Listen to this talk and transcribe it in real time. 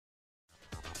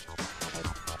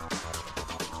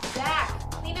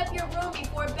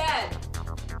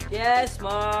Yes,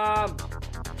 Mom.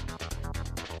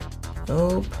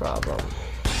 No problem.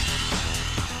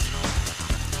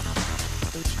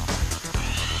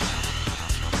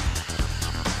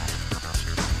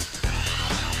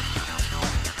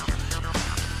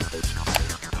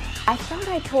 I thought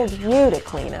I told you to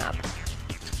clean up.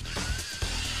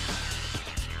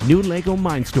 New Lego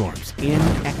Mindstorms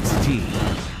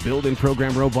NXT. Build and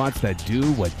program robots that do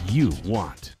what you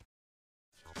want.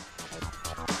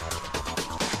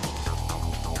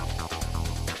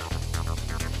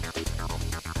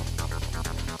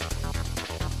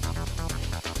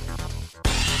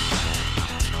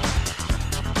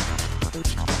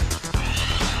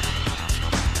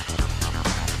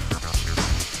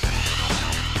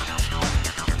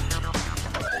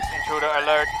 Intruder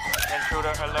alert!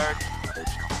 Intruder alert!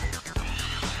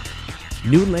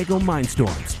 New Lego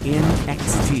Mindstorms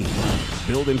NXT.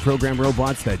 Build and program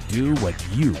robots that do what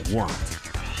you want.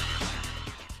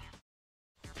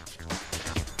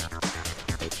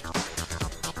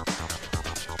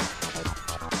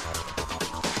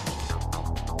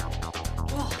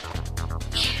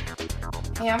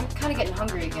 Hey, I'm kind of getting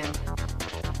hungry again.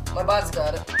 My boss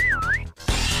got it.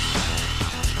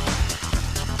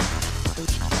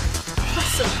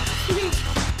 Awesome.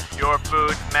 Your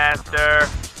food, master!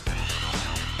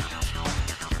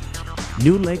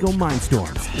 New Lego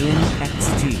Mindstorms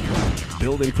NXT.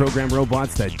 Build and program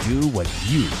robots that do what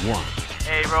you want.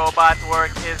 A robot's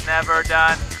work is never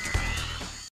done.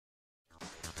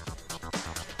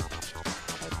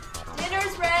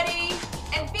 Dinner's ready.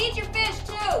 And feed your fish,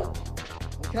 too.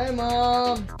 Okay,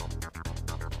 Mom.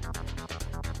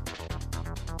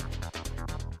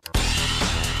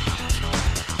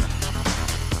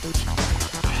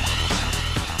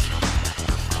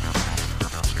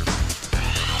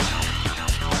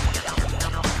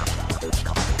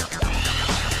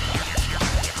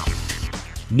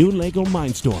 New Lego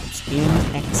Mindstorms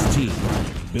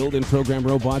NXT. Build and program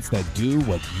robots that do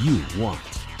what you want.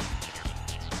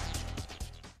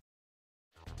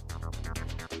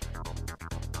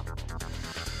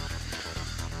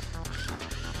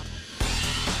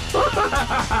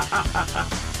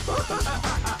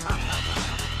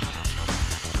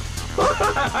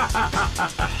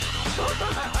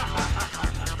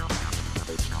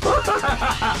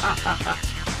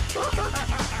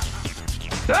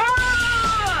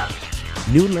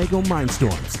 New Lego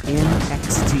Mindstorms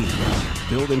NXT.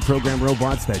 Build and program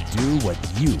robots that do what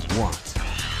you want.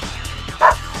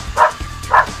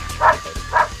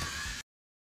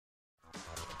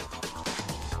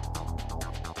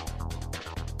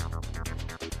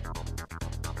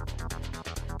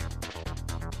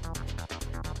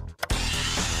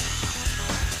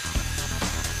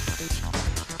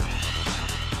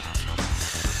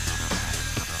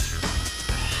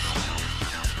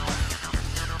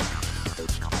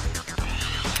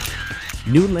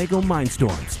 New Lego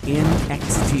Mindstorms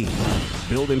NXT.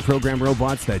 Build and program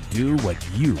robots that do what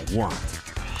you want.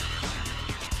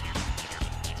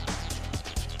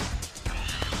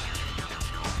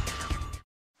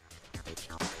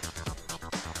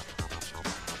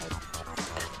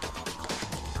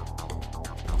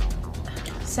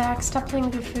 Zach, stop playing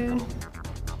with your food.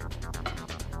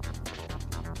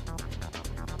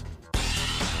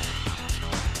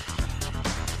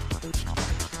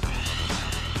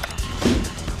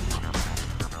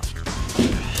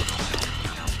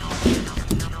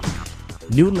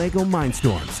 New Lego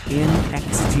Mindstorms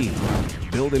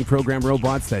NXT. Build and program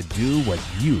robots that do what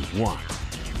you want.